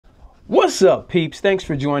What's up, peeps? Thanks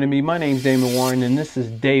for joining me. My name's Damon Warren, and this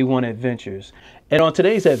is Day One Adventures. And on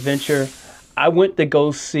today's adventure, I went to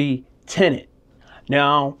go see Tenet.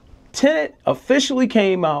 Now, Tenet officially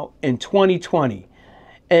came out in 2020.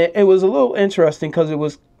 And it was a little interesting because it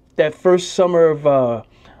was that first summer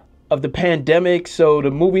of the pandemic, so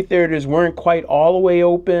the movie theaters weren't quite all the way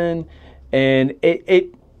open. And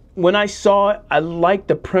when I saw it, I liked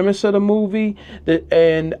the premise of the movie,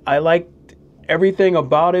 and I liked everything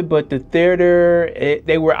about it, but the theater,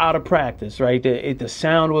 they were out of practice, right? The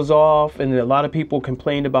sound was off, and a lot of people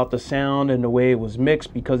complained about the sound and the way it was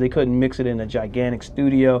mixed because they couldn't mix it in a gigantic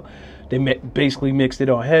studio. They basically mixed it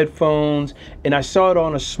on headphones, and I saw it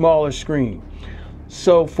on a smaller screen.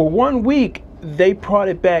 So for 1 week, they brought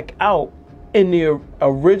it back out in the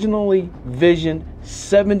originally visioned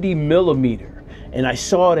 70 millimeter, and I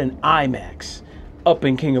saw it in Imax up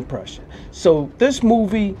in King of Prussia. So this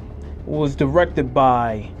movie was directed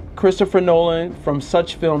by Christopher Nolan from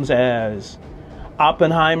such films as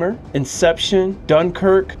Oppenheimer, Inception,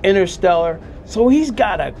 Dunkirk, Interstellar. So he's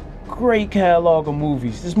got a great catalog of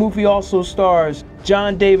movies. This movie also stars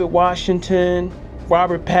John David Washington,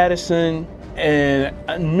 Robert Pattinson, and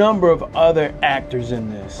a number of other actors in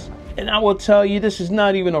this. And I will tell you, this is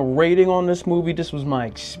not even a rating on this movie. This was my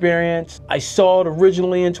experience. I saw it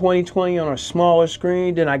originally in 2020 on a smaller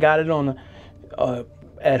screen. Then I got it on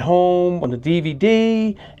at home on the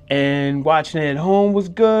DVD, and watching it at home was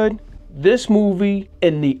good. This movie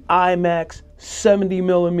in the IMAX 70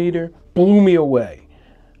 millimeter blew me away.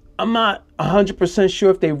 I'm not 100%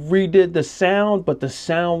 sure if they redid the sound, but the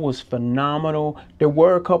sound was phenomenal. There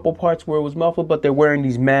were a couple parts where it was muffled, but they're wearing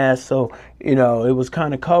these masks, so it was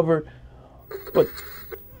kind of covered. But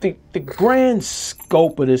the grand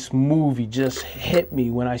scope of this movie just hit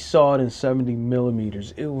me when I saw it in 70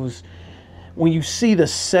 millimeters. It was, when you see the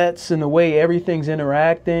sets and the way everything's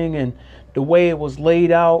interacting and the way it was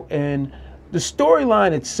laid out, and the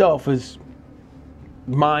storyline itself is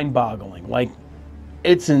mind-boggling. Like,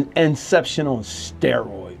 it's an Inception on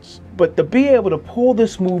steroids. But to be able to pull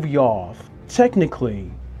this movie off,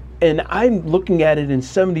 technically, and I'm looking at it in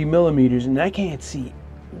 70 millimeters and I can't see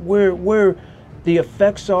where the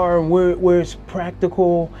effects are and where it's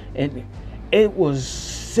practical, and it was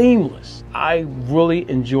seamless. I really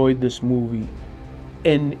enjoyed this movie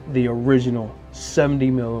in the original 70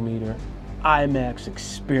 millimeter IMAX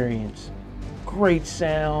experience. Great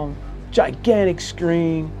sound, gigantic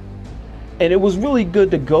screen, and it was really good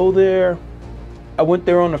to go there. I went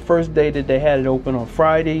there on the first day that they had it open on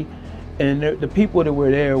Friday, and the people that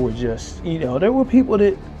were there were just, there were people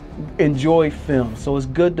that enjoy film, so it's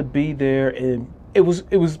good to be there. And it was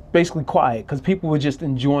basically quiet because people were just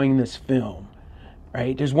enjoying this film.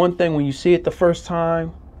 Right? There's one thing when you see it the first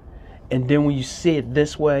time, and then when you see it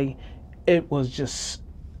this way, it was just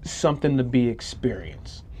something to be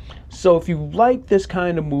experienced. So if you like this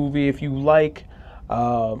kind of movie, if you like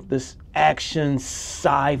this action,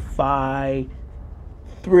 sci-fi,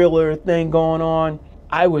 thriller thing going on,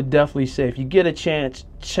 I would definitely say, if you get a chance,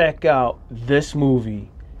 check out this movie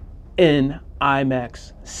in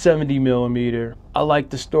IMAX 70 millimeter. I like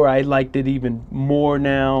the story. I liked it even more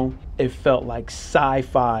now. It felt like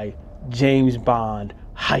sci-fi James Bond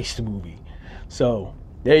heist movie. So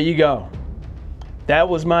there you go. That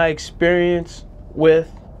was my experience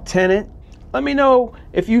with Tenet. Let me know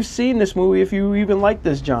if you've seen this movie, if you even like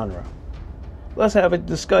this genre. Let's have a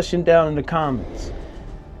discussion down in the comments.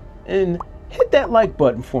 And hit that like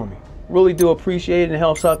button for me. Really do appreciate it. It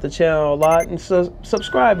helps out the channel a lot. And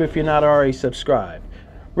subscribe if you're not already subscribed.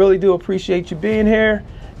 Really do appreciate you being here.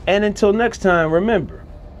 And until next time, remember,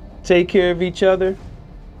 take care of each other.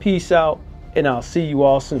 Peace out, and I'll see you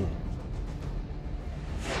all soon.